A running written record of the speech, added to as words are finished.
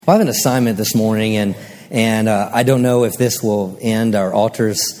Well, I have an assignment this morning, and I don't know if this will end our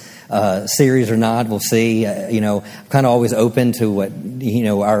altars series or not. We'll see. I'm kind of always open to what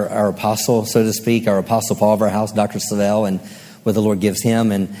our apostle, so to speak, our apostle Paul of our house, Dr. Savelle, and what the Lord gives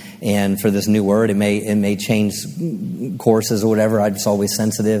him, and for this new word, it may change courses or whatever. I'm just always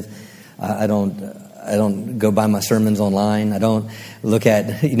sensitive. I don't go buy my sermons online. I don't look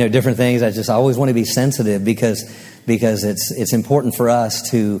at different things. I always want to be sensitive because it's important for us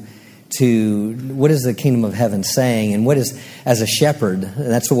to what is the kingdom of heaven saying, and what is, as a shepherd,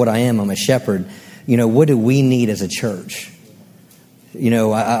 that's what I am. I'm a shepherd. What do we need as a church?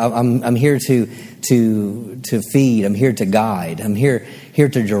 I'm here to feed. I'm here to guide. I'm here to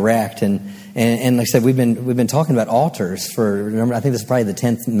direct. And like I said, we've been talking about altars I think this is probably the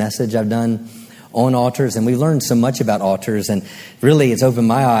 10th message I've done on altars, and we learned so much about altars, and really it's opened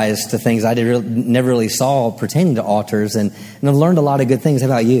my eyes to things I never really saw pertaining to altars, and I've learned a lot of good things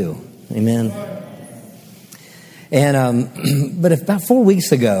about you. Amen. And but about 4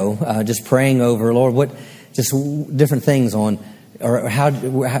 weeks ago, just praying over, Lord, just different things on, or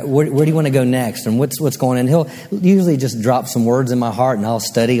where do you want to go next, and what's going on? And He'll usually just drop some words in my heart, and I'll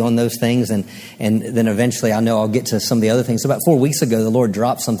study on those things, and then eventually I know I'll get to some of the other things. So about 4 weeks ago, the Lord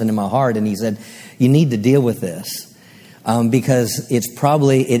dropped something in my heart, and He said, you need to deal with this because it's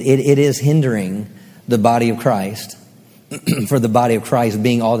probably it is hindering the body of Christ for the body of Christ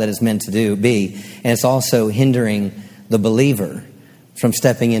being all that it's meant to be, and it's also hindering the believer from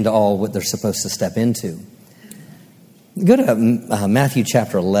stepping into all what they're supposed to step into. Go to Matthew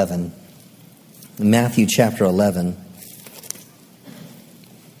chapter 11. Matthew chapter 11.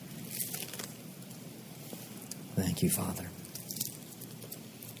 Thank you, Father.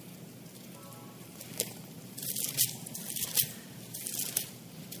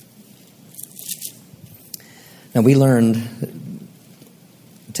 Now, we learned,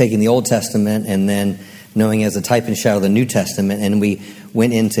 taking the Old Testament and then knowing as a type and shadow of the New Testament, and we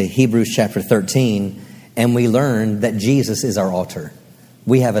went into Hebrews chapter 13, and we learned that Jesus is our altar.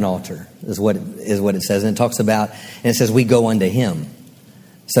 We have an altar, is what it says. And it talks about, and it says we go unto Him.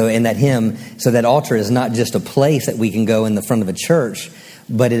 So that altar is not just a place that we can go in the front of a church,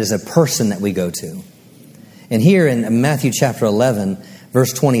 but it is a person that we go to. And here in Matthew chapter 11,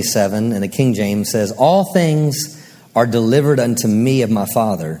 verse 27, and the King James says, all things are delivered unto me of my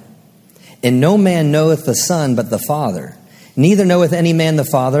Father, and no man knoweth the Son but the Father. Neither knoweth any man the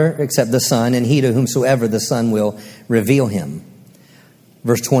Father except the Son, and he to whomsoever the Son will reveal him.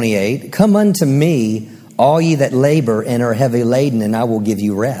 Verse 28, come unto me, all ye that labor and are heavy laden, and I will give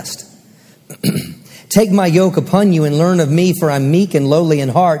you rest. Take my yoke upon you and learn of me, for I'm meek and lowly in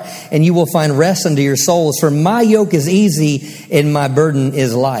heart, and you will find rest unto your souls. For my yoke is easy and my burden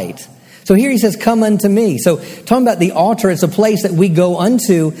is light. So here he says, come unto me. So talking about the altar, it's a place that we go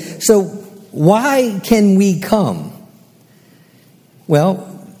unto. So why can we come? Well,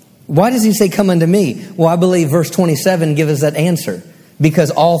 why does he say, come unto me? Well, I believe verse 27 gives us that answer.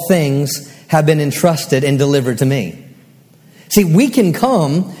 Because all things have been entrusted and delivered to me. See, we can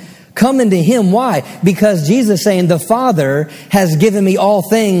come into Him. Why? Because Jesus is saying, the Father has given me all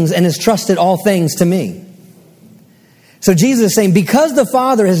things and has trusted all things to me. So Jesus is saying, because the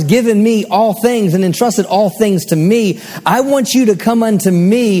Father has given me all things and entrusted all things to me, I want you to come unto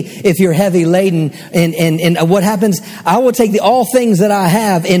me if you're heavy laden. And what happens? I will take all things that I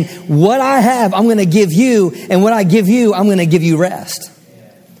have, and what I have, I'm going to give you. And what I give you, I'm going to give you rest.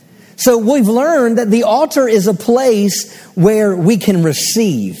 So we've learned that the altar is a place where we can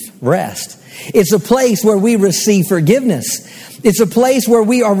receive rest. It's a place where we receive forgiveness. It's a place where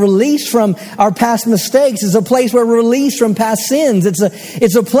we are released from our past mistakes. It's a place where we're released from past sins.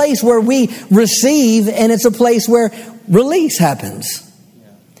 It's a place where we receive, and it's a place where release happens.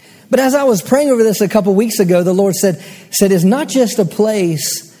 But as I was praying over this a couple weeks ago, the Lord said it's not just a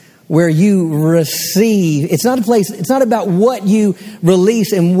place where you receive. It's not about what you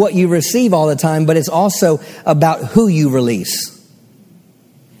release and what you receive all the time, but it's also about who you release.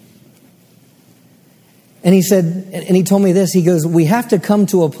 And he said, and he told me this, he goes, we have to come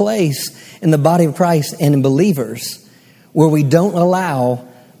to a place in the body of Christ and in believers where we don't allow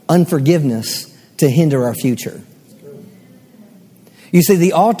unforgiveness to hinder our future. You see,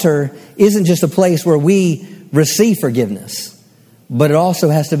 the altar isn't just a place where we receive forgiveness, but it also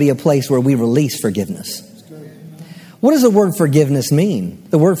has to be a place where we release forgiveness. What does the word forgiveness mean?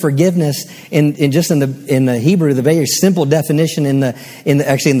 The word forgiveness in the Hebrew, the very simple definition in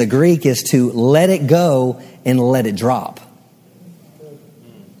the Greek is to let it go and let it drop.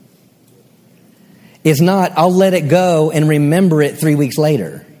 It's not, I'll let it go and remember it 3 weeks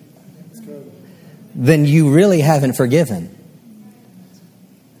later. Then you really haven't forgiven.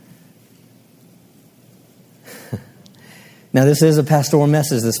 Now, this is a pastoral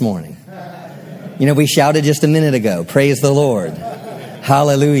message this morning. You know, we shouted just a minute ago, praise the Lord.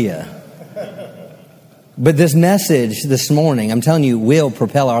 Hallelujah. But this message this morning, I'm telling you, will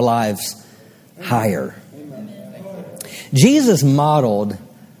propel our lives higher. Jesus modeled,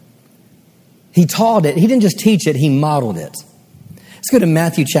 he taught it. He didn't just teach it, he modeled it. Let's go to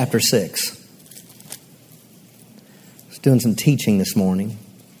Matthew chapter 6. Just doing some teaching this morning.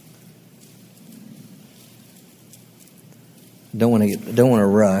 Don't want to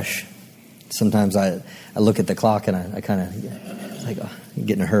rush. Sometimes I look at the clock and I kind of like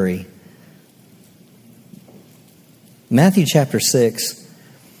get in a hurry. Matthew chapter 6,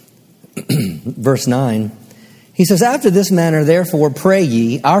 verse 9. He says, after this manner, therefore, pray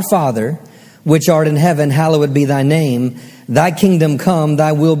ye, our Father, which art in heaven, hallowed be thy name. Thy kingdom come,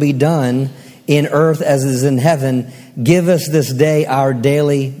 thy will be done in earth as it is in heaven. Give us this day our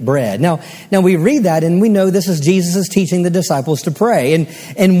daily bread. Now we read that and we know this is Jesus is teaching the disciples to pray.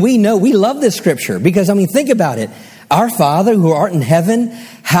 And we know, we love this scripture because, think about it. Our Father who art in heaven,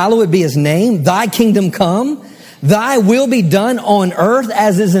 hallowed be his name. Thy kingdom come, thy will be done on earth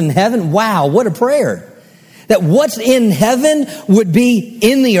as is in heaven. Wow, what a prayer. That what's in heaven would be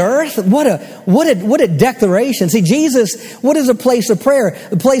in the earth. What a declaration. See, Jesus, what is a place of prayer?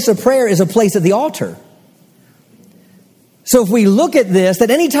 The place of prayer is a place at the altar. So if we look at this,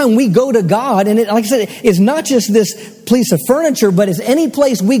 that anytime we go to God, and like I said, it's not just this piece of furniture, but it's any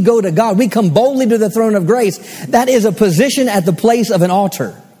place we go to God, we come boldly to the throne of grace. That is a position at the place of an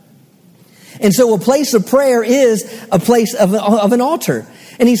altar. And so a place of prayer is a place of an altar.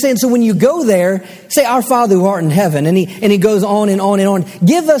 And he's saying, so when you go there, say, our Father who art in heaven. And he goes on and on and on.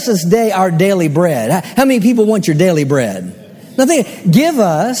 Give us this day our daily bread. How many people want your daily bread? Now think, give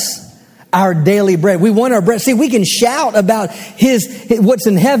us our daily bread. We want our bread. See, we can shout about what's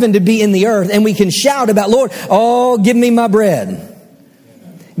in heaven to be in the earth. And we can shout about, Lord, oh, give me my bread.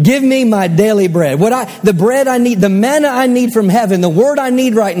 Give me my daily bread. The bread I need, the manna I need from heaven, the word I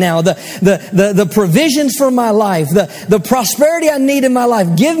need right now, the provisions for my life, the prosperity I need in my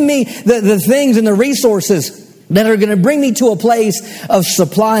life. Give me the things and the resources that are going to bring me to a place of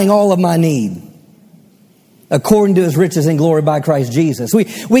supplying all of my need, according to his riches and glory by Christ Jesus.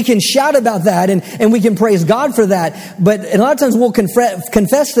 We can shout about that and we can praise God for that. But a lot of times we'll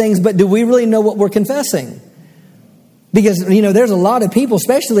confess things, but do we really know what we're confessing? Because, there's a lot of people,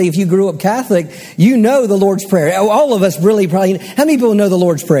 especially if you grew up Catholic, the Lord's Prayer. All of us really probably, how many people know the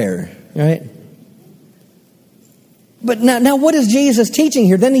Lord's Prayer, right? But now what is Jesus teaching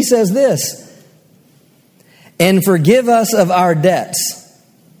here? Then he says this, and forgive us of our debts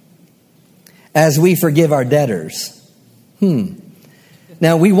as we forgive our debtors.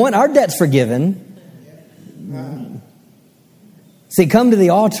 Now we want our debts forgiven. See, come to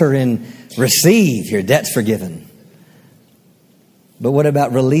the altar and receive your debts forgiven. But what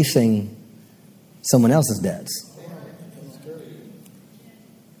about releasing someone else's debts?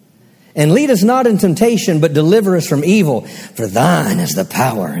 And lead us not in temptation, but deliver us from evil. For thine is the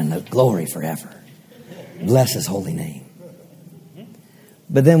power and the glory forever. Bless his holy name.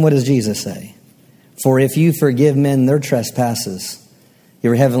 But then what does Jesus say? For if you forgive men their trespasses,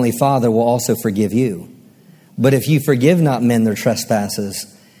 your heavenly Father will also forgive you. But if you forgive not men their trespasses,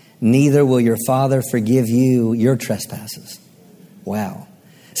 neither will your Father forgive you your trespasses. Wow.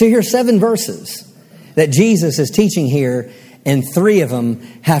 So here's 7 verses that Jesus is teaching here, and 3 of them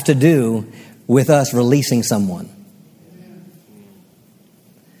have to do with us releasing someone.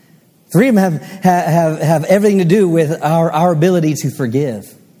 3 of them have everything to do with our ability to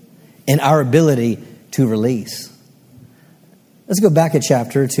forgive and our ability to release. Let's go back a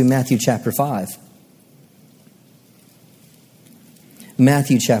chapter to Matthew chapter 5.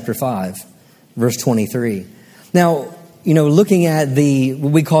 Matthew chapter 5, verse 23. Now, looking at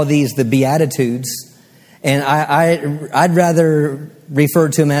we call these the Beatitudes, and I'd rather refer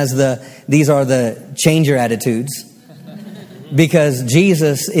to them as these are the change your attitudes, because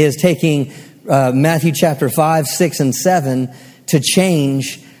Jesus is taking Matthew chapter 5, 6, and 7 to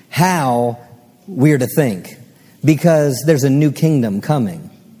change how we're to think, because there's a new kingdom coming.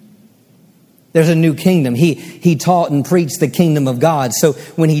 There's a new kingdom. He taught and preached the kingdom of God. So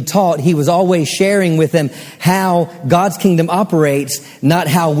when he taught, he was always sharing with them how God's kingdom operates, not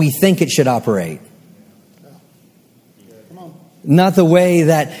how we think it should operate. Not the way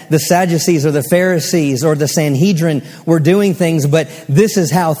that the Sadducees or the Pharisees or the Sanhedrin were doing things, but this is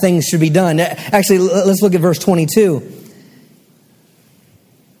how things should be done. Actually, let's look at verse 22.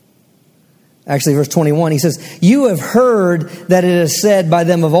 Actually, verse 21, he says, you have heard that it is said by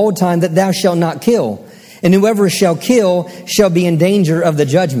them of old time that thou shalt not kill, and whoever shall kill shall be in danger of the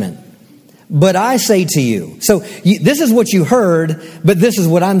judgment. but I say to you. So this is what you heard, but this is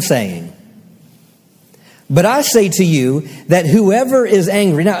what I'm saying. But I say to you that whoever is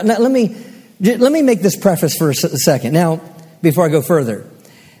angry. Now let me make this preface for a second. Now, before I go further.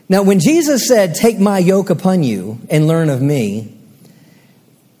 Now, when Jesus said, take my yoke upon you and learn of me,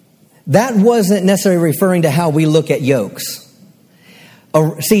 that wasn't necessarily referring to how we look at yokes.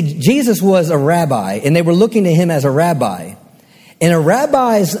 See, Jesus was a rabbi, and they were looking to him as a rabbi. And a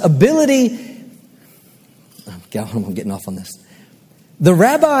rabbi's ability... Oh, God, I'm getting off on this.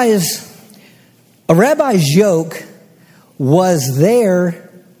 A rabbi's yoke was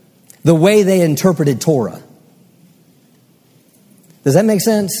the way they interpreted Torah. Does that make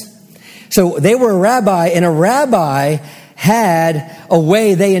sense? So they were a rabbi, and a rabbi had a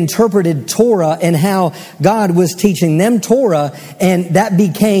way they interpreted Torah and how God was teaching them Torah, and that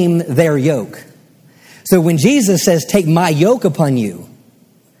became their yoke. So when Jesus says, take my yoke upon you,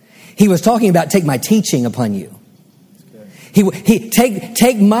 he was talking about take my teaching upon you. He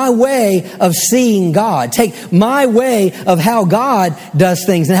take my way of seeing God. Take my way of how God does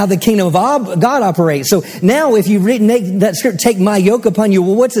things and how the kingdom of God operates. So now if you read that script, take my yoke upon you.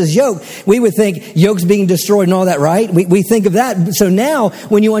 Well, what's his yoke? We would think yokes being destroyed and all that, right? We think of that. So now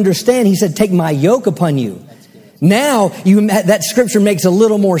when you understand, he said, take my yoke upon you. Now that scripture makes a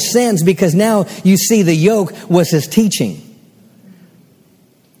little more sense because now you see the yoke was his teaching.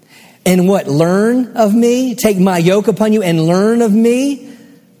 And what? Learn of me? Take my yoke upon you and learn of me?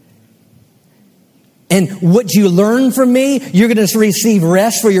 And what you learn from me, you're going to receive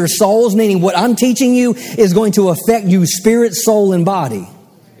rest for your souls, meaning what I'm teaching you is going to affect you spirit, soul, and body.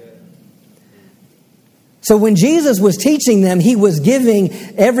 So when Jesus was teaching them, he was giving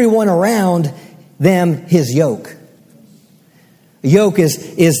everyone around them his yoke. Yoke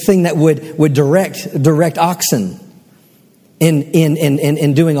is thing that would direct oxen.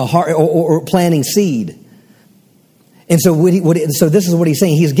 In doing or planting seed. And so so this is what he's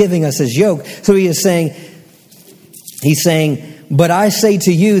saying. He's giving us his yoke. So he's saying, but I say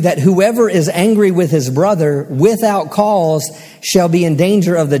to you that whoever is angry with his brother without cause shall be in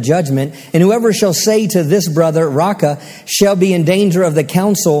danger of the judgment. And whoever shall say to this brother, Raka, shall be in danger of the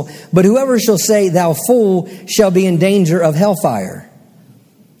council. But whoever shall say, thou fool, shall be in danger of hellfire.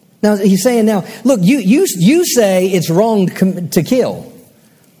 Now, he's saying now, look, you say it's wrong to kill.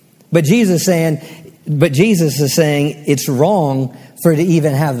 But Jesus is saying it's wrong for to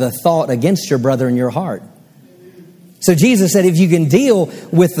even have the thought against your brother in your heart. So Jesus said if you can deal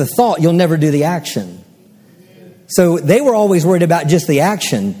with the thought, you'll never do the action. So they were always worried about just the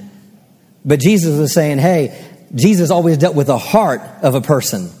action. But Jesus was saying, hey, Jesus always dealt with the heart of a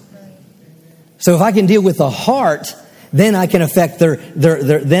person. So if I can deal with the heart, then I can affect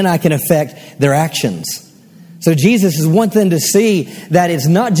their actions. So Jesus is wanting them to see that it's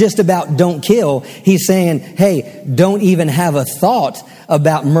not just about don't kill. He's saying, hey, don't even have a thought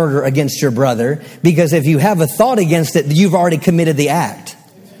about murder against your brother, because if you have a thought against it, you've already committed the act.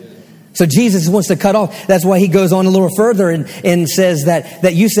 So Jesus wants to cut off. That's why he goes on a little further and says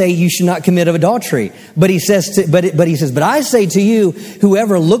that you say you should not commit adultery. But he says, but I say to you,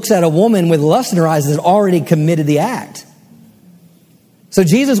 whoever looks at a woman with lust in her eyes has already committed the act. So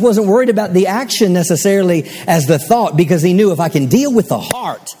Jesus wasn't worried about the action necessarily as the thought, because he knew if I can deal with the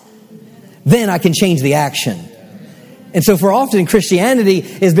heart, then I can change the action. And so for often Christianity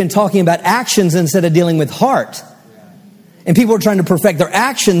has been talking about actions instead of dealing with heart. And people are trying to perfect their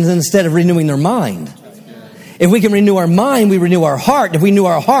actions instead of renewing their mind. If we can renew our mind, we renew our heart. If we renew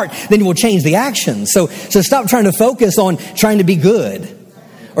our heart, then we'll change the actions. So stop trying to focus on trying to be good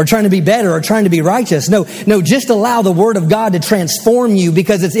or trying to be better or trying to be righteous. No, just allow the Word of God to transform you,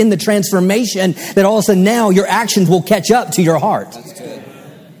 because it's in the transformation that all of a sudden now your actions will catch up to your heart.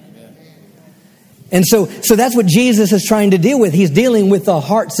 And so that's what Jesus is trying to deal with. He's dealing with the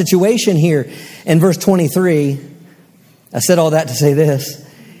heart situation here. In verse 23, I said all that to say this.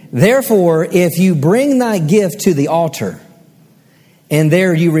 Therefore, if you bring thy gift to the altar, and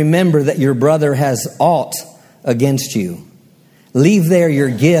there you remember that your brother has aught against you, leave there your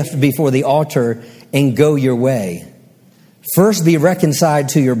gift before the altar and go your way. First be reconciled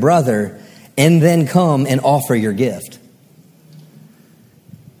to your brother, and then come and offer your gift.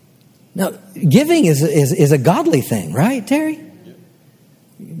 Now, giving is a godly thing, right, Terry?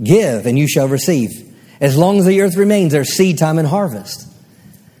 Give, and you shall receive. As long as the earth remains, there's seed time and harvest.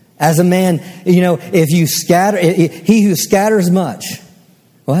 As a man, if you scatter, he who scatters much,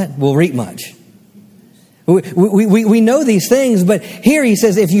 will reap much. We know these things, but here he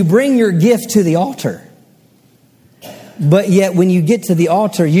says, if you bring your gift to the altar, but yet when you get to the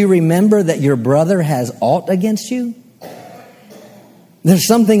altar, you remember that your brother has aught against you. There's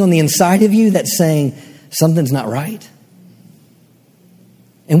something on the inside of you that's saying something's not right.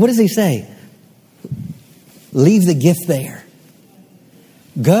 And what does he say? Leave the gift there.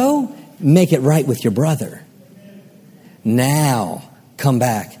 Go make it right with your brother. Now come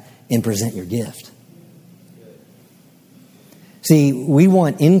back and present your gift. See, we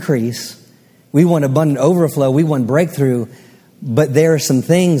want increase. We want abundant overflow. We want breakthrough. But there are some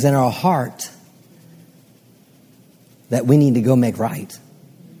things in our heart that we need to go make right.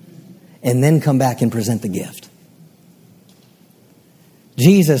 And then come back and present the gift.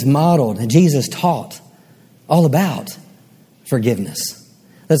 Jesus modeled and Jesus taught all about forgiveness.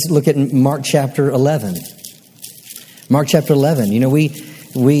 Let's look at Mark chapter 11. Mark chapter 11. You know,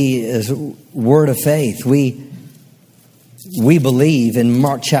 we as Word of Faith, we believe in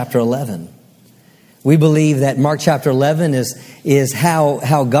Mark chapter 11. We believe that Mark chapter 11 is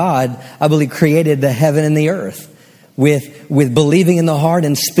how God, I believe, created the heaven and the earth with believing in the heart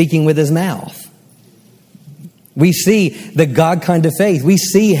and speaking with his mouth. We see the God kind of faith. We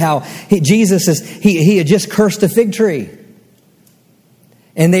see how Jesus he had just cursed a fig tree.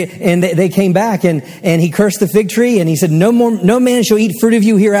 And they came back and he cursed the fig tree and he said, no man shall eat fruit of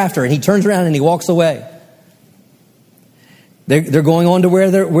you hereafter. And he turns around and he walks away. They're going on to where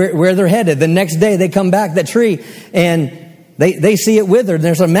they're headed. The next day they come back, that tree, and they see it withered.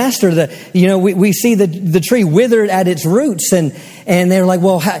 There's a master we see the tree withered at its roots, and they're like,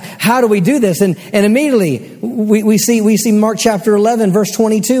 well, how do we do this? And immediately we see Mark chapter 11 verse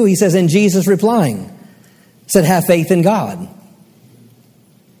 22. He says, and Jesus replying said, have faith in God.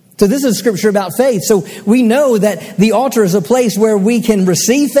 So this is scripture about faith. So we know that the altar is a place where we can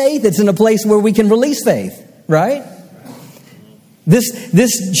receive faith. It's in a place where we can release faith, right?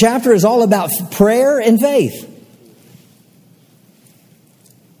 This chapter is all about prayer and faith.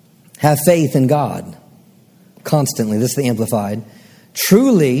 Have faith in God constantly. This is the Amplified.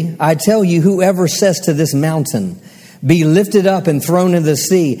 Truly, I tell you, whoever says to this mountain, be lifted up and thrown into the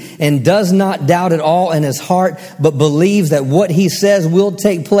sea, and does not doubt at all in his heart, but believes that what he says will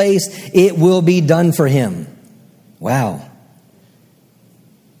take place, it will be done for him. Wow.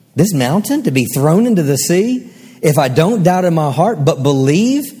 This mountain to be thrown into the sea? If I don't doubt in my heart, but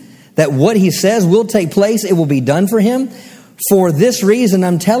believe that what he says will take place, it will be done for him. For this reason,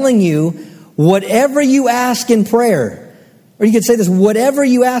 I'm telling you, whatever you ask in prayer, or you could say this, whatever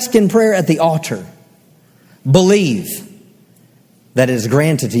you ask in prayer at the altar, believe that it is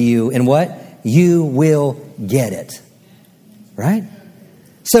granted to you, and what? You will get it. Right?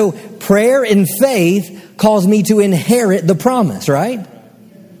 So prayer and faith cause me to inherit the promise, right?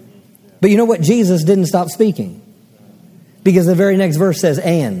 But you know what? Jesus didn't stop speaking. Because the very next verse says,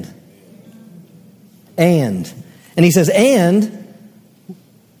 and. And he says, and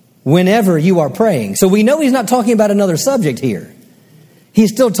whenever you are praying. So we know he's not talking about another subject here.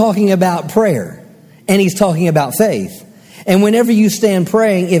 He's still talking about prayer. And he's talking about faith. And whenever you stand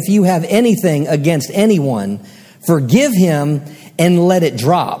praying, if you have anything against anyone, forgive him and let it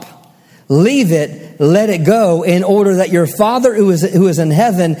drop. Leave it, let it go, in order that your Father who is in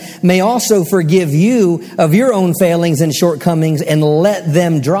heaven may also forgive you of your own failings and shortcomings, and let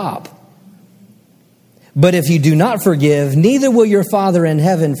them drop. But if you do not forgive, neither will your Father in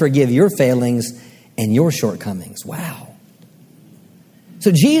heaven forgive your failings and your shortcomings. Wow.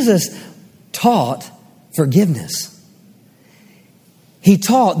 So Jesus taught forgiveness. He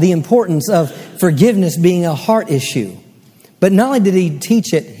taught the importance of forgiveness being a heart issue. But not only did he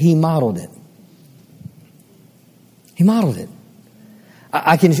teach it, he modeled it. He modeled it.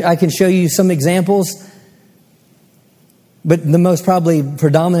 I can show you some examples, but the most probably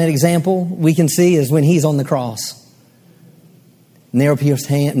predominant example we can see is when he's on the cross. Nail-pierced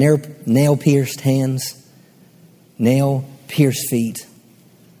hands, nail-pierced feet,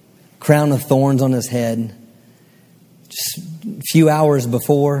 crown of thorns on his head. Just a few hours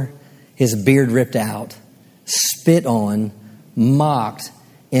before, his beard ripped out, spit on, mocked,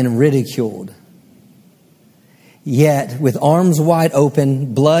 and ridiculed. Yet, with arms wide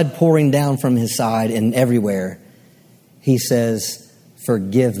open, blood pouring down from his side and everywhere, he says,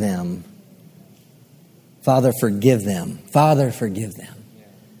 forgive them. Father, forgive them. Father, forgive them.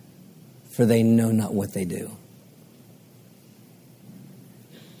 For they know not what they do.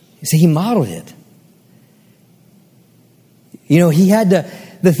 You see, he modeled it. You know, he had to,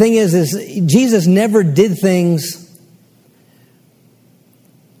 the thing is Jesus never did things.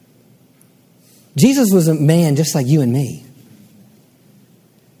 Jesus was a man just like you and me.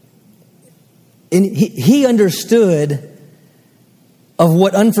 And he understood of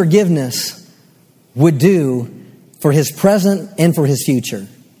what unforgiveness would do for his present and for his future.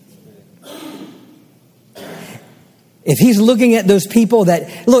 If he's looking at those people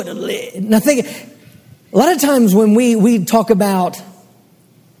that, look, now think, a lot of times when we talk about,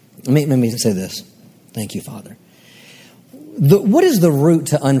 let me say this. Thank you, Father. What is the root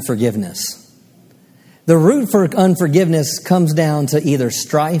to unforgiveness? The root for unforgiveness comes down to either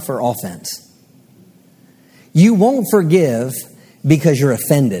strife or offense. You won't forgive because you're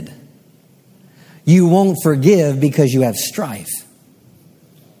offended. You won't forgive because you have strife.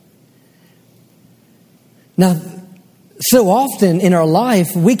 Now, so often in our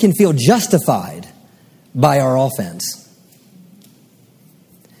life, we can feel justified by our offense.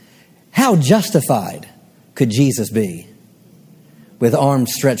 How justified could Jesus be with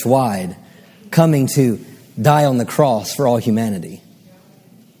arms stretched wide, coming to die on the cross for all humanity?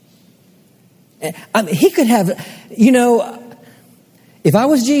 I mean, he could have, if I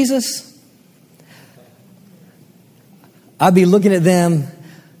was Jesus, I'd be looking at them,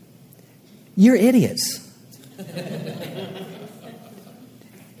 you're idiots.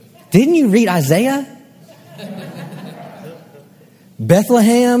 Didn't you read Isaiah?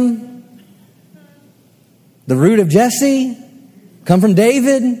 Bethlehem, the root of Jesse, come from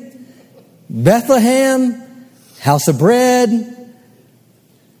David. Bethlehem, house of bread.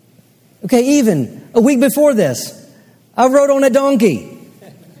 Okay, even a week before this, I rode on a donkey.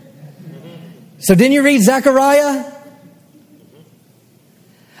 So didn't you read Zechariah?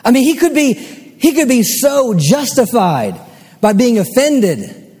 I mean, he could be so justified by being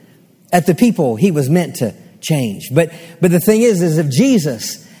offended at the people he was meant to change. But the thing is if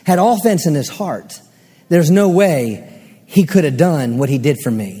Jesus had offense in his heart, there's no way he could have done what he did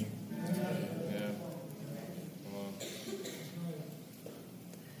for me.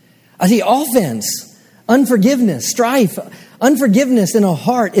 I see offense, unforgiveness, strife, unforgiveness in a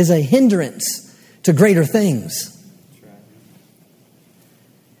heart is a hindrance to greater things.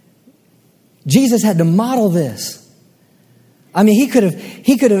 Jesus had to model this. I mean, he could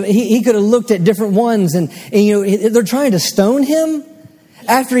have looked at different ones and they're trying to stone him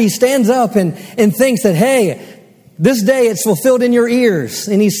after he stands up and thinks that, hey, this day it's fulfilled in your ears.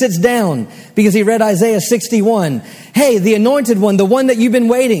 And he sits down because he read Isaiah 61. Hey, the anointed one, the one that you've been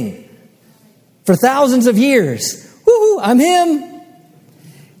waiting for thousands of years. Woo-hoo, I'm him.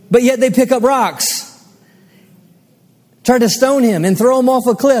 But yet they pick up rocks, try to stone him and throw him off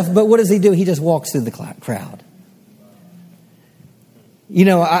a cliff. But what does he do? He just walks through the crowd.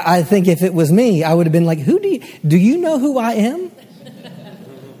 I think if it was me, I would have been like, do you know who I am?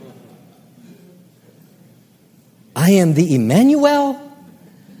 I am the Emmanuel.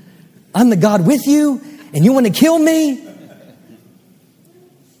 I'm the God with you, and you want to kill me?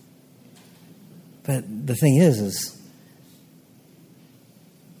 But the thing is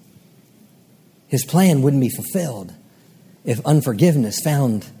his plan wouldn't be fulfilled if unforgiveness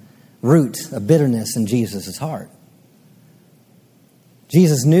found root of bitterness in Jesus' heart.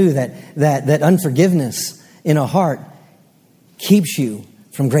 Jesus knew that unforgiveness in a heart keeps you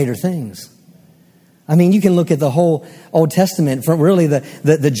from greater things. I mean, you can look at the whole Old Testament from really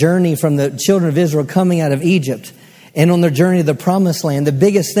the journey from the children of Israel coming out of Egypt and on their journey to the Promised Land. The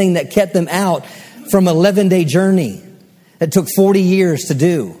biggest thing that kept them out from an 11-day journey that took 40 years to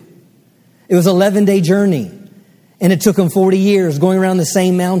do. It was an 11-day journey, and it took them 40 years going around the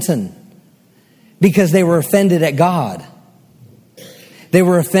same mountain because they were offended at God. They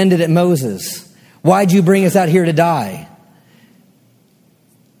were offended at Moses. Why'd you bring us out here to die?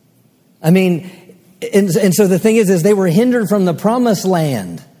 I mean, and so the thing is they were hindered from the Promised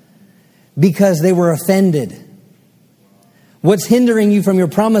Land because they were offended. What's hindering you from your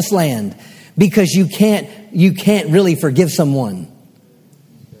Promised Land? Because you can't really forgive someone.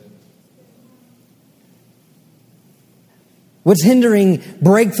 What's hindering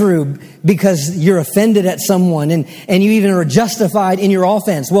breakthrough? Because you're offended at someone and you even are justified in your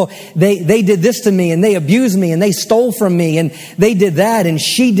offense. Well, they did this to me and they abused me and they stole from me and they did that and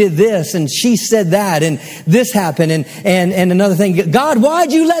she did this and she said that and this happened and another thing. God,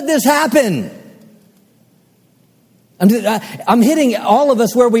 why'd you let this happen? I'm hitting all of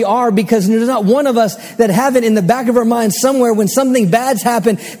us where we are because there's not one of us that haven't in the back of our mind somewhere when something bad's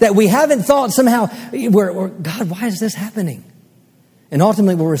happened that we haven't thought somehow, God, why is this happening? And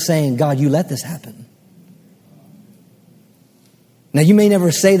ultimately we're saying, God, you let this happen. Now, you may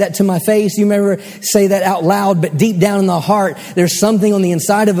never say that to my face. You may never say that out loud, but deep down in the heart, there's something on the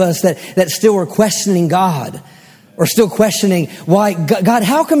inside of us that still are questioning God. Or still questioning, why, God,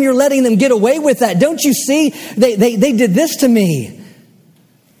 how come you're letting them get away with that? Don't you see? They did this to me.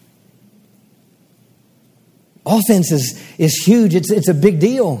 Offense is huge. It's a big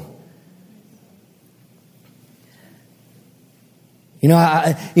deal.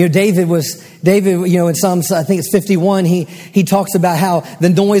 David, in Psalms, I think it's 51, he talks about how the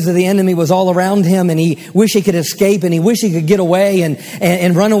noise of the enemy was all around him, and he wished he could escape, and he wished he could get away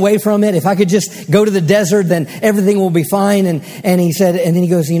and run away from it. If I could just go to the desert, then everything will be fine. And he said, and then he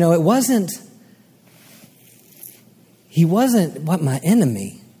goes, he wasn't my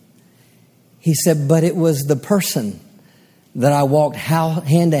enemy. He said, but it was the person that I walked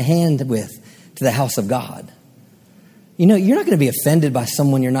hand to hand with to the house of God. You're not going to be offended by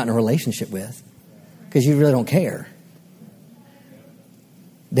someone you're not in a relationship with because you really don't care.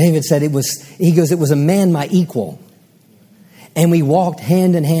 David said it was a man my equal, and we walked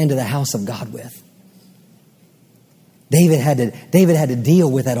hand in hand to the house of God with. David had to deal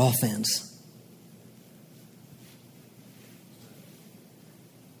with that offense.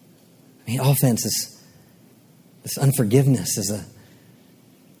 Offense is this unforgiveness is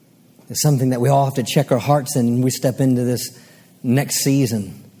something that we all have to check our hearts in when we step into this next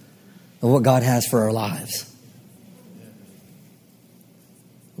season of what God has for our lives.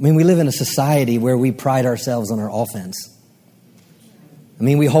 We live in a society where we pride ourselves on our offense.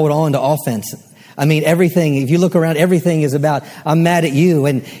 We hold on to offense. Everything, if you look around, everything is about, I'm mad at you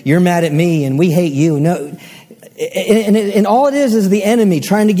and you're mad at me and we hate you. No, and all it is the enemy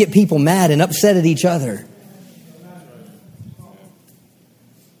trying to get people mad and upset at each other.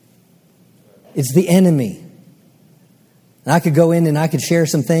 It's the enemy. And I could go in and I could share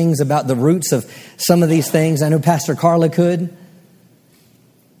some things about the roots of some of these things. I know Pastor Carla could.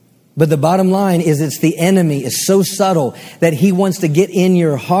 But the bottom line is it's the enemy is so subtle that he wants to get in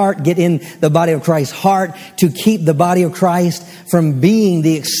your heart, get in the body of Christ's heart to keep the body of Christ from being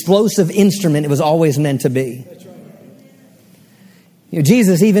the explosive instrument it was always meant to be.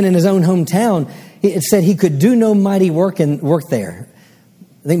 Jesus, even in his own hometown, it said he could do no mighty work there.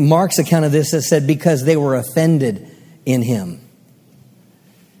 I think Mark's account of this has said because they were offended in him.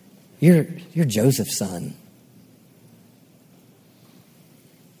 You're Joseph's son.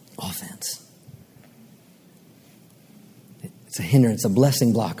 Offense. It's a hindrance, a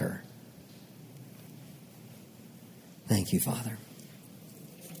blessing blocker. Thank you, Father.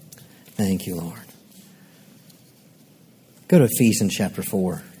 Thank you, Lord. Go to Ephesians chapter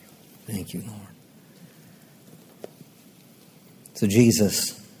 4. Thank you, Lord. So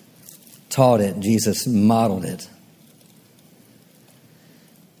Jesus taught it. Jesus modeled it.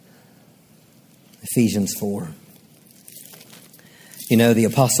 Ephesians 4. The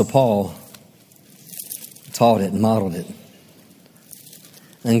Apostle Paul taught it and modeled it.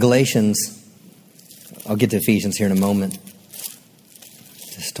 In Galatians, I'll get to Ephesians here in a moment.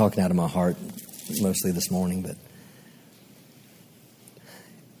 Just talking out of my heart mostly this morning. But,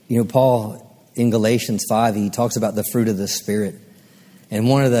 Paul in Galatians 5, he talks about the fruit of the Spirit. And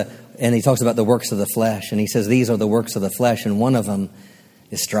he talks about the works of the flesh. And he says these are the works of the flesh. And one of them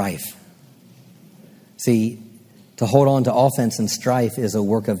is strife. See, to hold on to offense and strife is a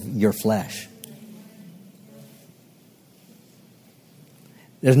work of your flesh.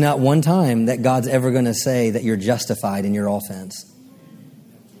 There's not one time that God's ever going to say that you're justified in your offense.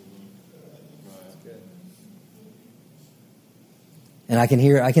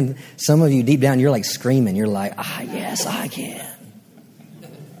 And some of you deep down, you're like screaming. You're like, yes, I can.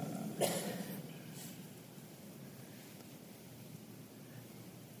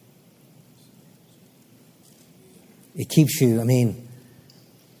 It keeps you,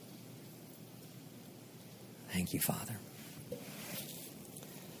 thank you, Father.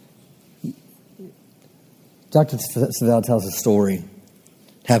 Dr. Savelle tells a story.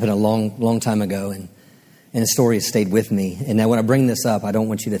 It happened a long, long time ago, and the story has stayed with me. And now when I bring this up, I don't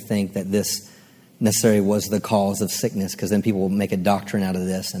want you to think that this necessarily was the cause of sickness, because then people will make a doctrine out of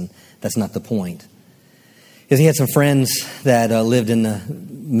this, and that's not the point. Because he had some friends that lived in the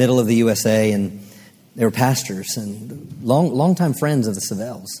middle of the USA, and they were pastors and long-time friends of the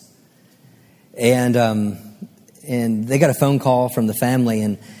Savelles. And they got a phone call from the family,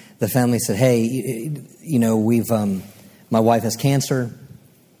 and the family said, hey, my wife has cancer,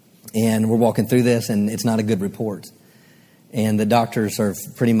 and we're walking through this, and it's not a good report. And the doctors are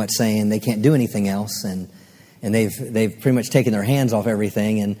pretty much saying they can't do anything else, and they've pretty much taken their hands off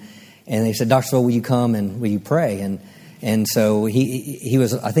everything. And they said, Dr. Savelle, will you come and will you pray? And so he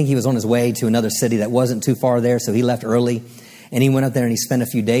was on his way to another city that wasn't too far there, so he left early. And he went up there and he spent a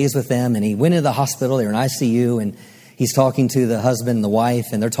few days with them. And he went into the hospital. They were in ICU. And he's talking to the husband and the wife.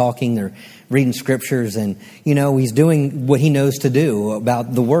 And they're reading scriptures. And, he's doing what he knows to do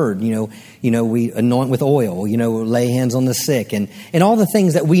about the word. We anoint with oil, lay hands on the sick. And all the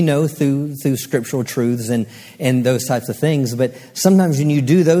things that we know through scriptural truths and those types of things. But sometimes when you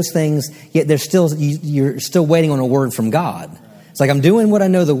do those things, yet you're still waiting on a word from God. It's like I'm doing what I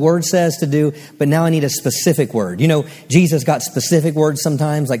know the word says to do, but now I need a specific word. You know, Jesus got specific words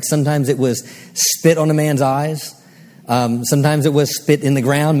sometimes. Like sometimes it was spit on a man's eyes. Sometimes it was spit in the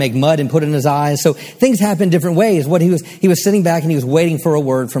ground, make mud and put it in his eyes. So things happen different ways. He was sitting back and he was waiting for a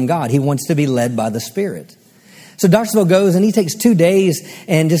word from God. He wants to be led by the Spirit. So Dr. Savelle goes and he takes 2 days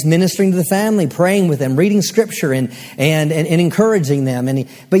and just ministering to the family, praying with them, reading scripture and encouraging them.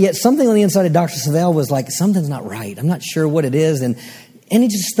 But yet something on the inside of Dr. Savelle was like, something's not right. I'm not sure what it is. And he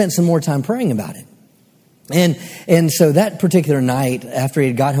just spent some more time praying about it. And so that particular night, after he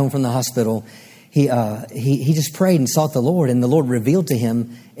had got home from the hospital, he just prayed and sought the Lord, and the Lord revealed to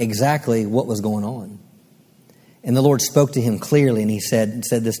him exactly what was going on. And the Lord spoke to him clearly, and he said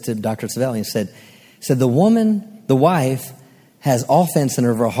this to Dr. Savelle. He said, the wife has offense in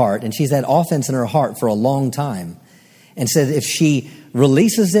her heart, and she's had offense in her heart for a long time. And said if she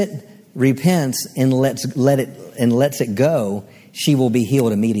releases it, repents, and lets it go, she will be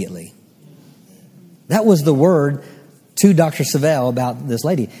healed immediately. That was the word to Dr. Savelle about this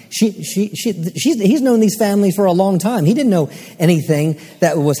lady. He's known these families for a long time. He didn't know anything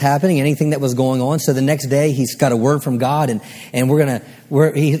that was happening, anything that was going on. So the next day he's got a word from God, and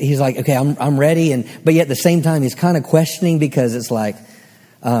he's like, okay, I'm ready. But yet at the same time he's kind of questioning, because it's like,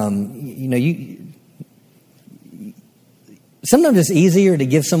 sometimes it's easier to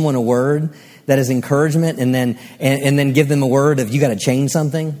give someone a word that is encouragement and then give them a word of, you got to change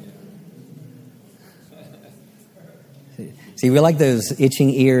something. See, we like those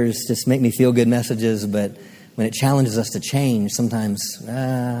itching ears, just make me feel good messages, but when it challenges us to change, sometimes,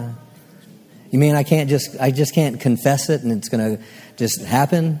 you mean I just can't confess it and it's going to just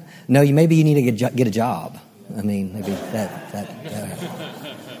happen? No, maybe you need to get a job. I mean, maybe that.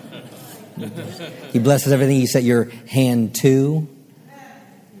 He blesses everything you set your hand to.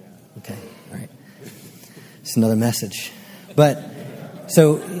 Okay, all right. It's another message. But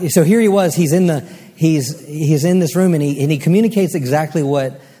so here he was. He's in this room, and he communicates exactly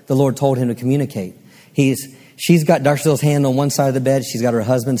what the Lord told him to communicate. She's got Dr. Savelle's hand on one side of the bed. She's got her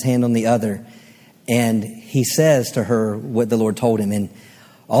husband's hand on the other. And he says to her what the Lord told him. And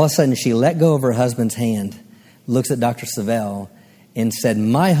all of a sudden, she let go of her husband's hand, looks at Dr. Savelle, and said,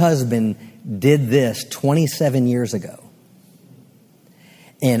 my husband did this 27 years ago.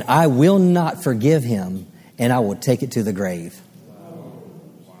 And I will not forgive him, and I will take it to the grave.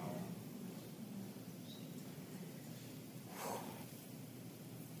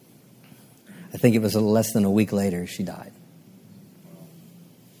 I think it was less than a week later she died.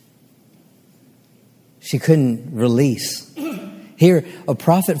 She couldn't release. Here, a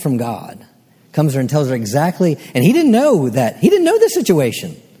prophet from God comes to her and tells her exactly, and he didn't know the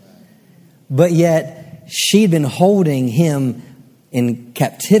situation. But yet, she'd been holding him in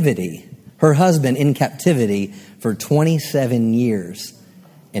captivity, her husband in captivity, for 27 years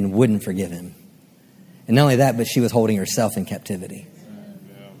and wouldn't forgive him. And not only that, but she was holding herself in captivity.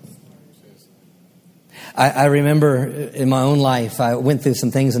 I remember in my own life, I went through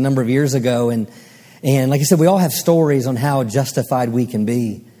some things a number of years ago, and like I said, we all have stories on how justified we can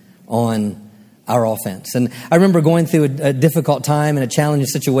be on our offense. And I remember going through a difficult time and a challenging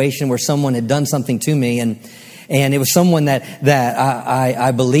situation where someone had done something to me, and it was someone that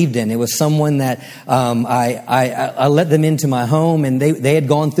I believed in. It was someone that I let them into my home, and they had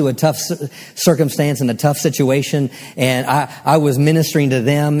gone through a tough circumstance and a tough situation, and I was ministering to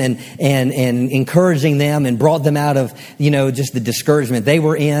them and encouraging them and brought them out of just the discouragement they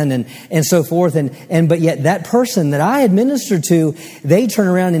were in and so forth. But yet that person that I had ministered to, they turned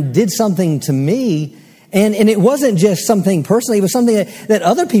around and did something to me. And it wasn't just something personally. It was something that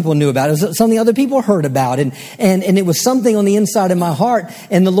other people knew about. It was something other people heard about. And it was something on the inside of my heart.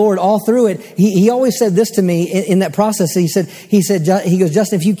 And the Lord, all through it, he always said this to me in that process. He goes,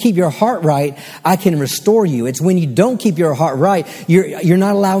 Justin, if you keep your heart right, I can restore you. It's when you don't keep your heart right, you're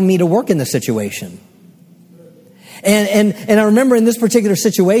not allowing me to work in the situation. And I remember in this particular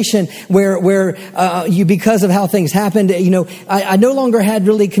situation where because of how things happened, I no longer had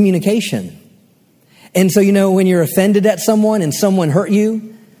really communication. And so, when you're offended at someone and someone hurt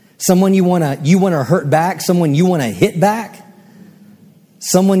you, someone you want to hurt back, someone you want to hit back,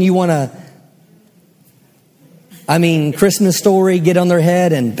 someone you want to, Christmas Story, get on their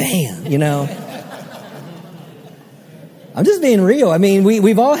head and bam, I'm just being real.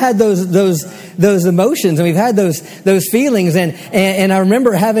 We've all had those emotions, and we've had those feelings, and I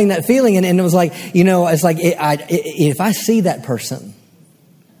remember having that feeling, and it was like, it's like if I see that person.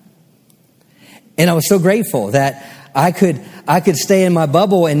 And I was so grateful that I could stay in my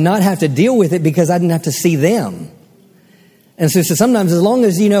bubble and not have to deal with it because I didn't have to see them. And so sometimes, as long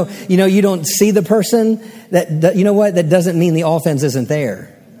as you don't see the person, that you know what, that doesn't mean the offense isn't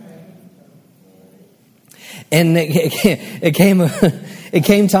there. And it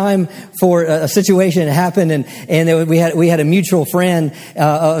came time for a situation that happened, and we had a mutual friend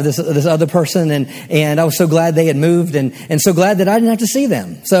of this other person, and I was so glad they had moved, and so glad that I didn't have to see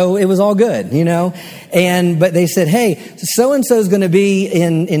them. So it was all good, but they said, hey, so and so is going to be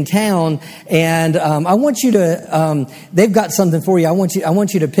in town, and I want you to. They've got something for you. I want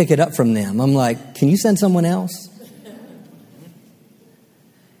you to pick it up from them. I'm like, can you send someone else?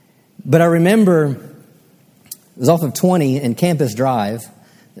 But I remember. It was off of 20 and Campus Drive.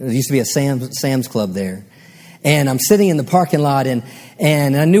 There used to be a Sam's Club there. And I'm sitting in the parking lot, and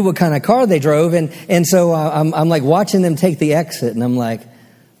I knew what kind of car they drove. And so I'm like watching them take the exit, and I'm like,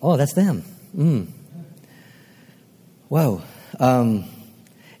 oh, that's them. Whoa. And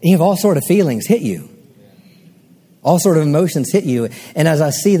you have all sort of feelings hit you. All sort of emotions hit you. And as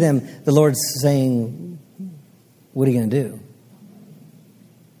I see them, the Lord's saying, what are you going to do?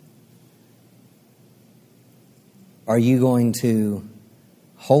 Are you going to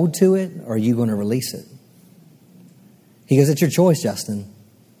hold to it, or are you going to release it? He goes, it's your choice, Justin.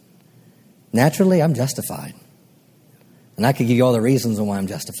 Naturally, I'm justified. And I could give you all the reasons on why I'm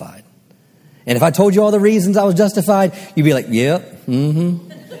justified. And if I told you all the reasons I was justified, you'd be like, yep,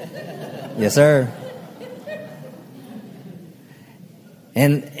 yes, sir.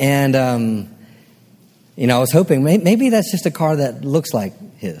 And I was hoping maybe that's just a car that looks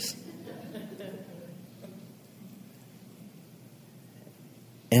like his.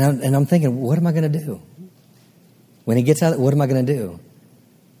 And I'm thinking, what am I going to do? When he gets out, what am I going to do?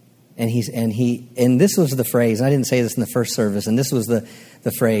 And this was the phrase, and I didn't say this in the first service, and this was the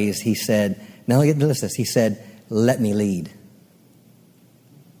phrase he said, now listen to this, he said, let me lead.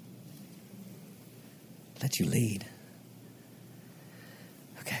 Let you lead.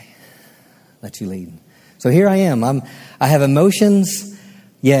 Okay, let you lead. So here I am. I have emotions,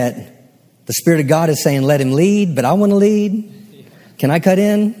 yet the Spirit of God is saying, let him lead, but I want to lead. Can I cut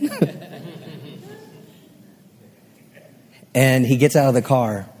in? And he gets out of the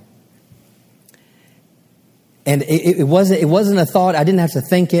car. And it wasn't a thought. I didn't have to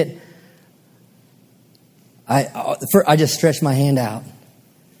think it. I just stretched my hand out.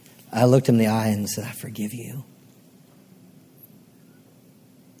 I looked him in the eye and said, I forgive you.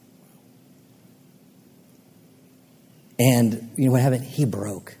 And you know what happened? He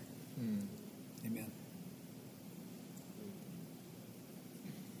broke.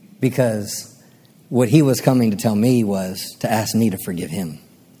 Because what he was coming to tell me was to ask me to forgive him.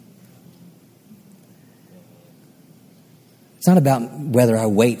 It's not about whether I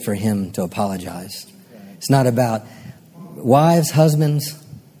wait for him to apologize. It's not about wives, husbands.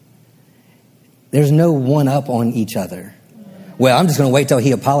 There's no one up on each other. Well, I'm just going to wait till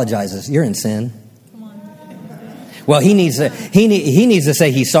he apologizes. You're in sin. Well, he needs to say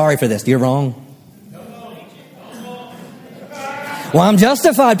he's sorry for this. You're wrong. Well, I'm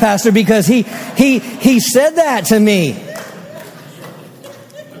justified, Pastor, because he said that to me.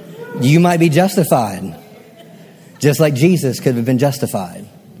 You might be justified, just like Jesus could have been justified.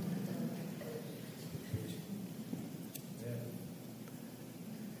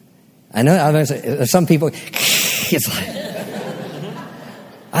 I know some people, it's like,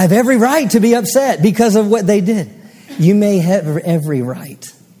 I have every right to be upset because of what they did. You may have every right.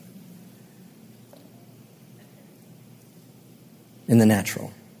 In the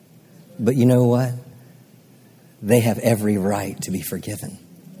natural. But you know what? They have every right to be forgiven.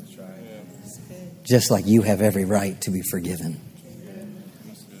 That's right. Yeah. Just like you have every right to be forgiven.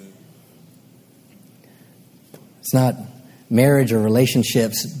 It's not marriage or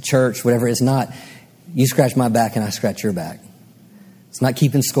relationships, church, whatever. It's not you scratch my back and I scratch your back. It's not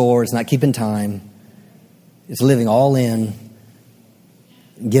keeping score. It's not keeping time. It's living all in,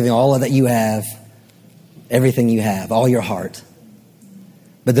 giving all of that you have, everything you have, all your heart.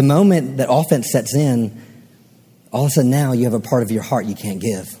 But the moment that offense sets in, all of a sudden now you have a part of your heart you can't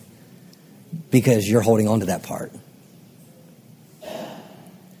give because you're holding on to that part.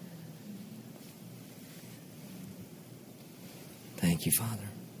 Thank you, Father.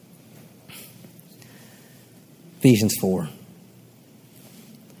 Ephesians 4.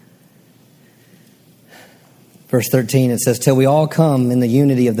 Verse 13, it says, till we all come in the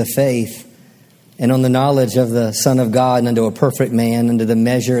unity of the faith and on the knowledge of the Son of God, and unto a perfect man, unto the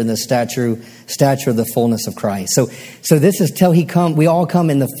measure and the stature of the fullness of Christ. So this is till we all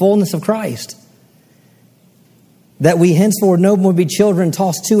come in the fullness of Christ. That we henceforth no more be children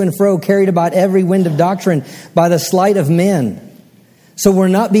tossed to and fro, carried about every wind of doctrine by the sleight of men. So we're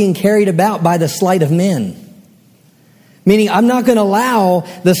not being carried about by the sleight of men. Meaning I'm not going to allow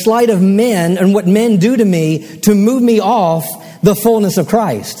the slight of men and what men do to me to move me off the fullness of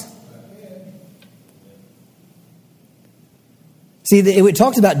Christ. See, it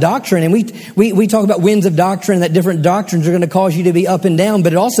talks about doctrine, and we talk about winds of doctrine, that different doctrines are going to cause you to be up and down,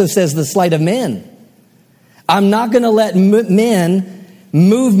 but it also says the slight of men. I'm not going to let men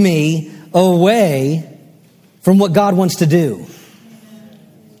move me away from what God wants to do.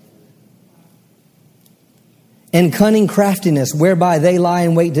 And cunning craftiness, whereby they lie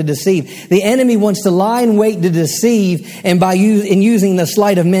in wait to deceive. The enemy wants to lie in wait to deceive, and using the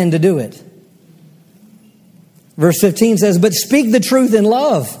sleight of men to do it. Verse 15 says, but speak the truth in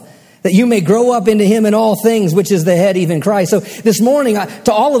love, that you may grow up into him in all things, which is the head, even Christ. So this morning,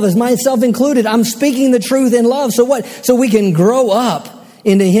 to all of us, myself included, I'm speaking the truth in love. So what? So we can grow up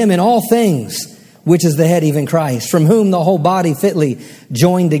into him in all things, which is the head, even Christ, from whom the whole body fitly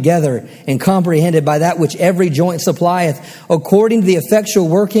joined together and comprehended by that which every joint supplieth, according to the effectual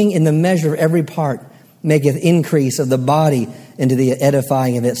working in the measure of every part, maketh increase of the body into the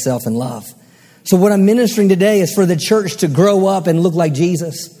edifying of itself in love. So what I'm ministering today is for the church to grow up and look like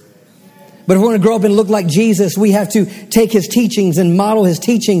Jesus. But if we want to grow up and look like Jesus, we have to take his teachings and model his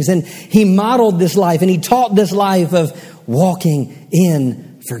teachings. And he modeled this life, and he taught this life of walking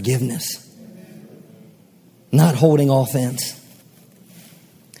in forgiveness. Not holding offense.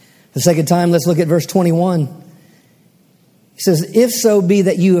 The second time, let's look at verse 21. He says, if so be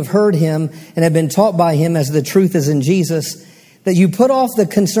that you have heard him and have been taught by him as the truth is in Jesus, that you put off the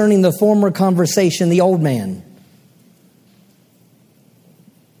concerning the former conversation, the old man,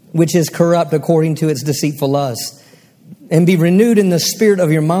 which is corrupt according to its deceitful lust, and be renewed in the spirit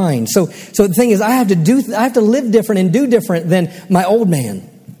of your mind. So the thing is, I have to live different and do different than my old man,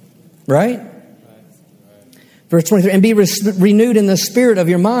 right? Verse 23, and be renewed in the spirit of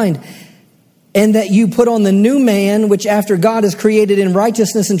your mind, and that you put on the new man, which after God is created in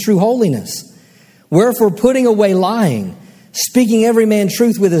righteousness and true holiness. Wherefore, putting away lying, speaking every man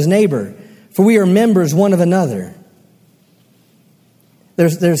truth with his neighbor, for we are members one of another.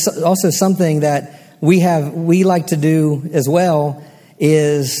 There's also something that we like to do as well,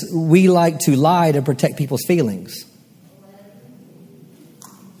 is we like to lie to protect people's feelings.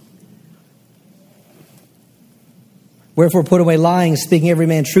 Wherefore put away lying, speaking every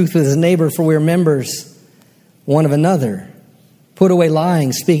man truth with his neighbor, for we are members one of another. Put away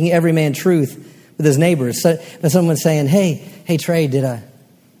lying, speaking every man truth with his neighbors. So, someone saying, hey Trey, did I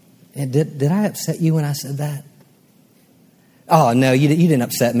upset you when I said that? Oh no, you didn't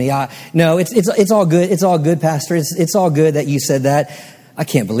upset me. No, it's all good. It's all good, Pastor. It's all good that you said that. I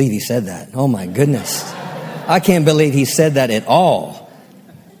can't believe he said that. Oh my goodness, I can't believe he said that at all.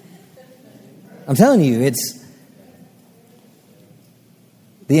 I'm telling you,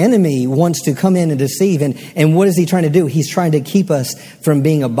 the enemy wants to come in and deceive. And what is he trying to do? He's trying to keep us from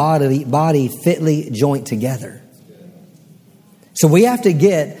being a body fitly joined together. So we have to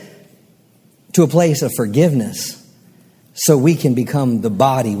get to a place of forgiveness so we can become the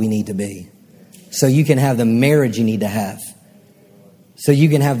body we need to be. So you can have the marriage you need to have. So you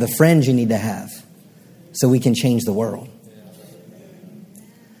can have the friends you need to have. So we can change the world.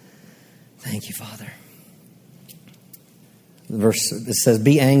 Thank you, Father. Verse, it says,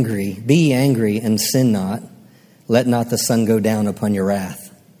 be ye angry and sin not. Let not the sun go down upon your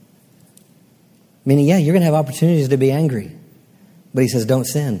wrath. Meaning, yeah, you're going to have opportunities to be angry. But he says, don't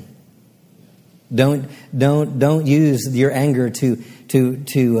sin. Don't use your anger to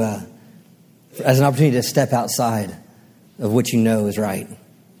as an opportunity to step outside of what you know is right.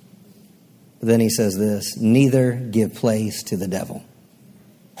 But then he says this, neither give place to the devil.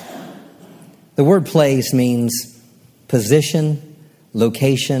 The word place means position,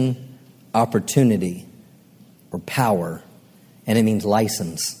 location, opportunity, or power. And it means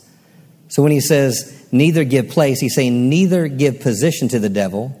license. So when he says neither give place, he's saying neither give position to the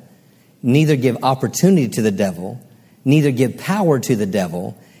devil, neither give opportunity to the devil, neither give power to the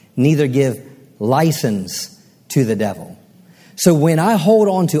devil, neither give license to the devil. So when I hold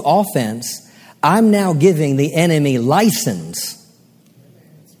on to offense, I'm now giving the enemy license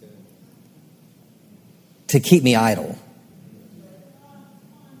to keep me idle.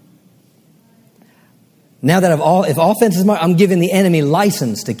 Now that if offense is I'm giving the enemy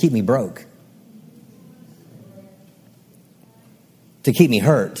license to keep me broke, to keep me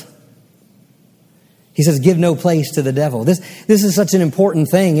hurt. He says, give no place to the devil. This is such an important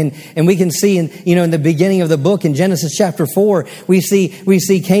thing. And we can see in the beginning of the book in Genesis chapter 4, we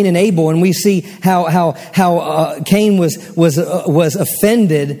see Cain and Abel, and we see how Cain was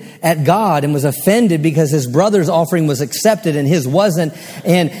offended at God and was offended because his brother's offering was accepted and his wasn't.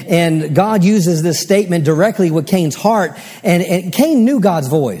 And God uses this statement directly with Cain's heart. And Cain knew God's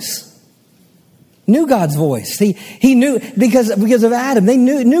voice. Knew God's voice. He knew because of Adam. They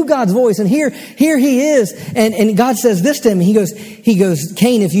knew God's voice. And here he is. And God says this to him. He goes,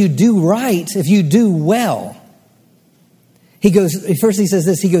 Cain, if you do right, if you do well. First he says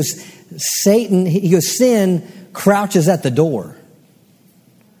this. He goes, sin crouches at the door.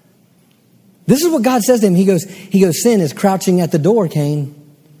 This is what God says to him. He goes, sin is crouching at the door, Cain.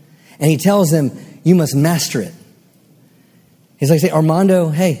 And he tells him, you must master it. He's like, say, Armando,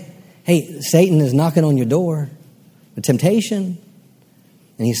 hey, Satan is knocking on your door, the temptation.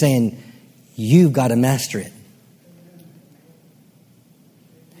 And he's saying, you've got to master it.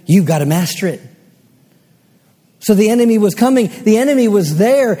 You've got to master it. So the enemy was coming. The enemy was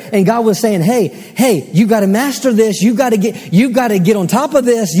there. And God was saying, hey, you've got to master this. You've got to get on top of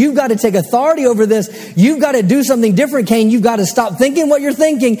this. You've got to take authority over this. You've got to do something different, Cain. You've got to stop thinking what you're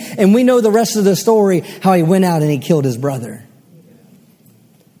thinking. And we know the rest of the story, how he went out and he killed his brother.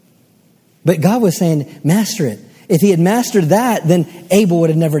 But God was saying, master it. If he had mastered that, then Abel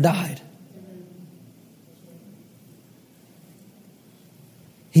would have never died.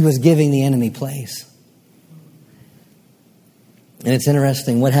 He was giving the enemy place. And it's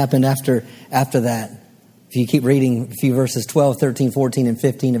interesting what happened after that. If you keep reading a few verses 12, 13, 14, and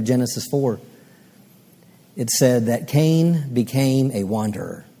 15 of Genesis 4, it said that Cain became a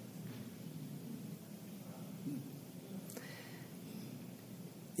wanderer.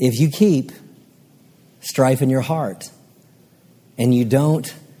 If you keep strife in your heart and you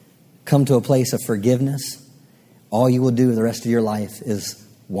don't come to a place of forgiveness, all you will do the rest of your life is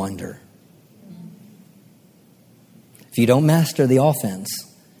wander. If you don't master the offense,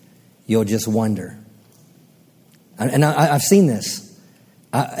 you'll just wander. And I've seen this.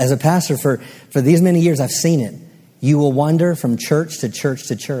 As a pastor for these many years, I've seen it. You will wander from church to church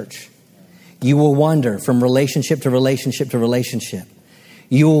to church. You will wander from relationship to relationship to relationship.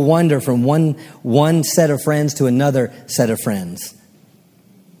 You will wander from one set of friends to another set of friends.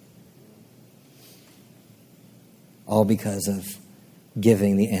 All because of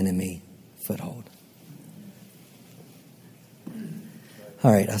giving the enemy foothold.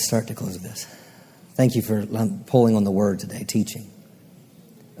 All right, I'll start to close with this. Thank you for pulling on the word today, teaching.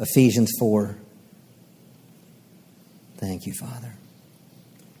 Ephesians 4. Thank you, Father.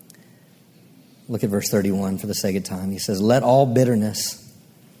 Look at verse 31 for the sake of time. He says, let all bitterness,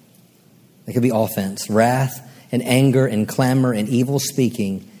 it could be offense, wrath and anger and clamor and evil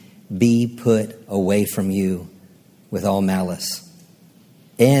speaking be put away from you with all malice.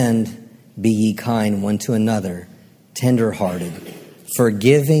 And be ye kind one to another, tender-hearted,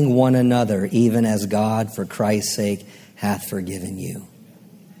 forgiving one another, even as God for Christ's sake hath forgiven you.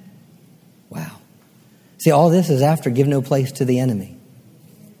 Wow. See, all this is after give no place to the enemy.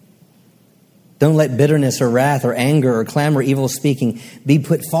 Don't let bitterness or wrath or anger or clamor, evil speaking be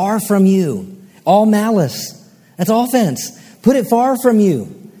put far from you. All malice. That's offense. Put it far from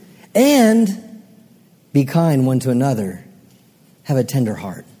you. And be kind one to another. Have a tender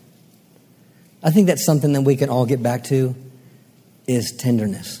heart. I think that's something that we can all get back to is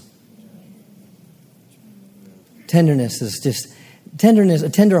tenderness. Tenderness is just, a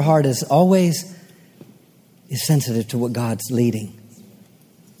tender heart is always sensitive to what God's leading.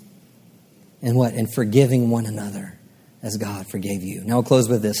 And what? And forgiving one another as God forgave you. Now I'll close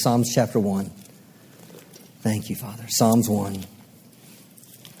with this. Psalms chapter 1. Thank you, Father. Psalms 1.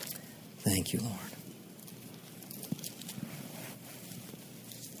 Thank you, Lord.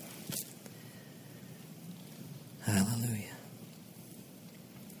 Hallelujah.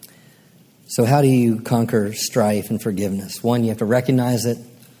 So how do you conquer strife and forgiveness? One, you have to recognize it.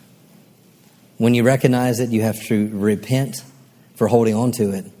 When you recognize it, you have to repent for holding on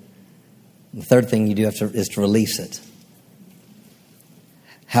to it. The third thing you do is to release it.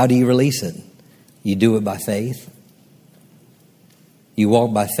 How do you release it? You do it by faith. You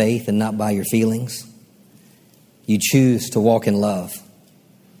walk by faith and not by your feelings. You choose to walk in love.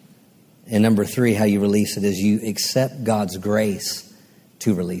 And number 3, how you release it is you accept God's grace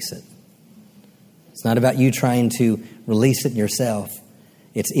to release it. It's not about you trying to release it yourself.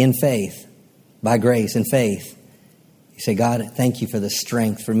 It's in faith, by grace and faith. You say, God, thank you for the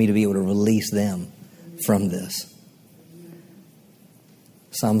strength for me to be able to release them from this.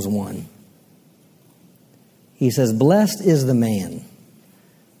 Psalms 1. He says, blessed is the man.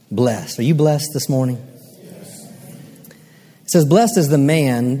 Blessed. Are you blessed this morning? It says, blessed is the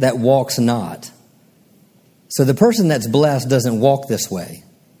man that walks not. So the person that's blessed doesn't walk this way.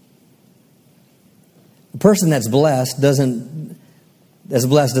 The person that's blessed does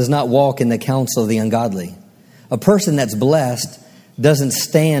not walk in the counsel of the ungodly. A person that's blessed doesn't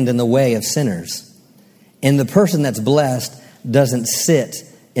stand in the way of sinners. And the person that's blessed doesn't sit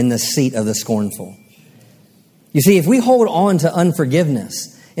in the seat of the scornful. You see, if we hold on to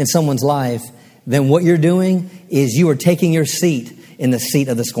unforgiveness in someone's life, then what you're doing is you are taking your seat in the seat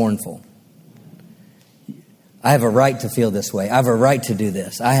of the scornful. I have a right to feel this way. I have a right to do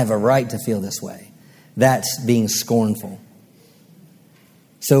this. I have a right to feel this way. That's being scornful.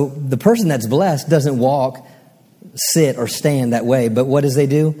 So the person that's blessed doesn't walk, sit, or stand that way. But what does they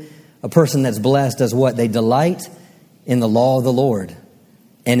do? A person that's blessed does what? They delight in the law of the Lord.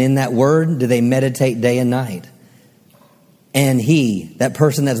 And in that word do they meditate day and night. And that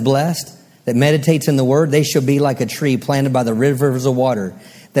person that's blessed, that meditates in the word, they shall be like a tree planted by the rivers of water,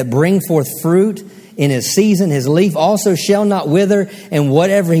 that bring forth fruit in his season. His leaf also shall not wither, and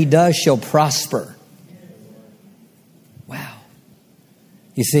whatever he does shall prosper. Wow.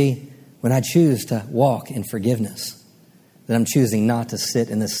 You see, when I choose to walk in forgiveness, then I'm choosing not to sit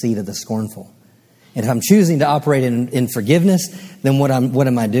in the seat of the scornful. And if I'm choosing to operate in forgiveness, then what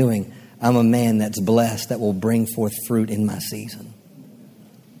am I doing? I'm a man that's blessed, that will bring forth fruit in my season.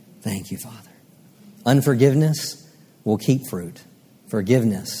 Thank you, Father. Unforgiveness will keep fruit.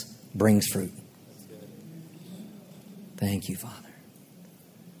 Forgiveness brings fruit. Thank you, Father.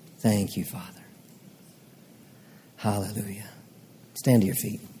 Thank you, Father. Hallelujah. Stand to your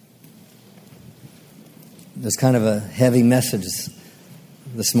feet. There's kind of a heavy message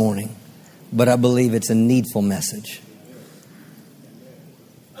this morning, but I believe it's a needful message.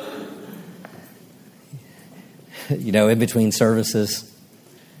 You know, in between services,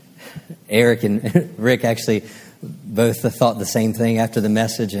 Eric and Rick actually both thought the same thing after the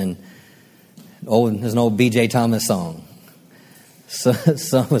message, and there's an old B.J. Thomas song. So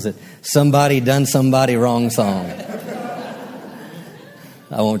was it Somebody Done Somebody Wrong song?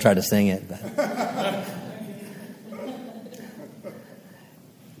 I won't try to sing it, but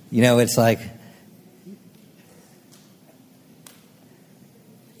you know, it's like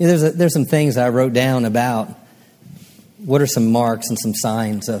there's some things I wrote down about what are some marks and some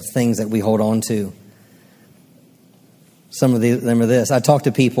signs of things that we hold on to. Some of them are this. I talk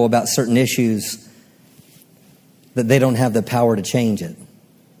to people about certain issues that they don't have the power to change it.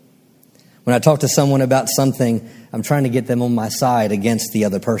 When I talk to someone about something, I'm trying to get them on my side against the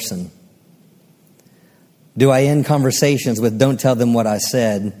other person. Do I end conversations with don't tell them what I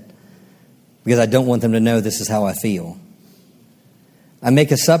said because I don't want them to know this is how I feel? I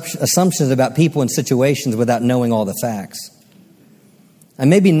make assumptions about people and situations without knowing all the facts. I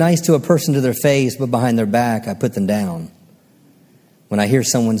may be nice to a person to their face, but behind their back, I put them down. When I hear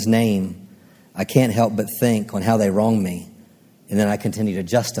someone's name, I can't help but think on how they wronged me, and then I continue to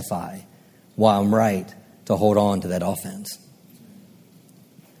justify why I'm right to hold on to that offense.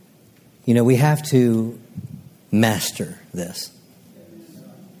 You know, we have to master this.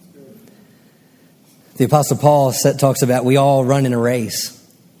 The Apostle Paul talks about we all run in a race.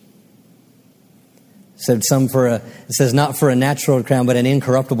 It says not for a natural crown, but an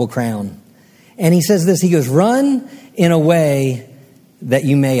incorruptible crown. And he says this, he goes, run in a way that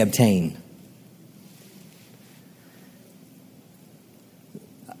you may obtain.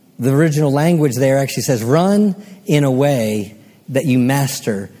 The original language there actually says, run in a way that you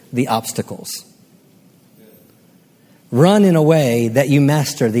master the obstacles. Run in a way that you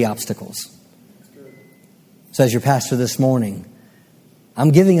master the obstacles. So as your pastor this morning, I'm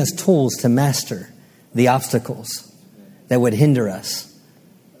giving us tools to master the obstacles that would hinder us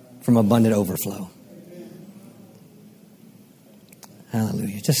from abundant overflow.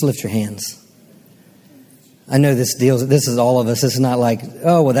 Hallelujah. Just lift your hands. I know this is all of us. This is not like,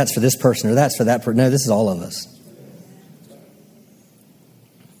 oh, well, that's for this person or that's for that person. No, this is all of us.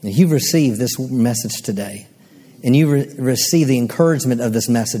 Now, you've received this message today, and you receive the encouragement of this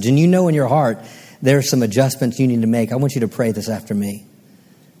message, and you know in your heart there are some adjustments you need to make. I want you to pray this after me.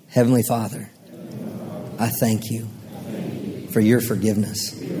 Heavenly Father, I thank you for your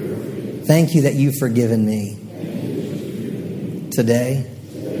forgiveness. Thank you that you've forgiven me. Today,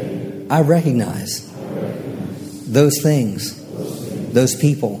 I recognize those things, those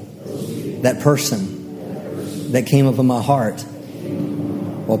people, that person that came up in my heart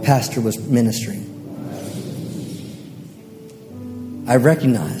while Pastor was ministering. I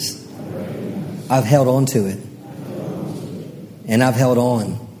recognize I've held on to it, and I've held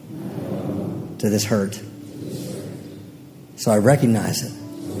on to this hurt. So I recognize it,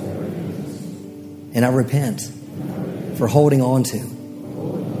 and I repent for holding on to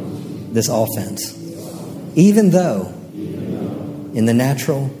this offense. Even though in the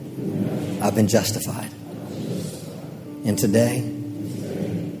natural, I've been justified. And today,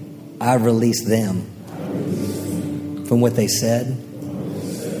 I release them from what they said,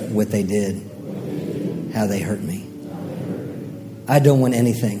 what they did, how they hurt me. I don't want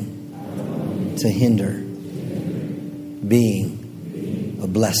anything to hinder being a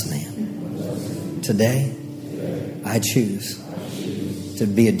blessed man. Today, I choose to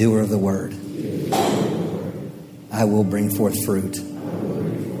be a doer of the word. I will bring forth fruit.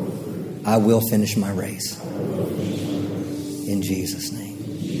 I will finish my race. In Jesus'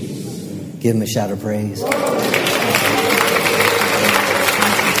 name. Give him a shout of praise.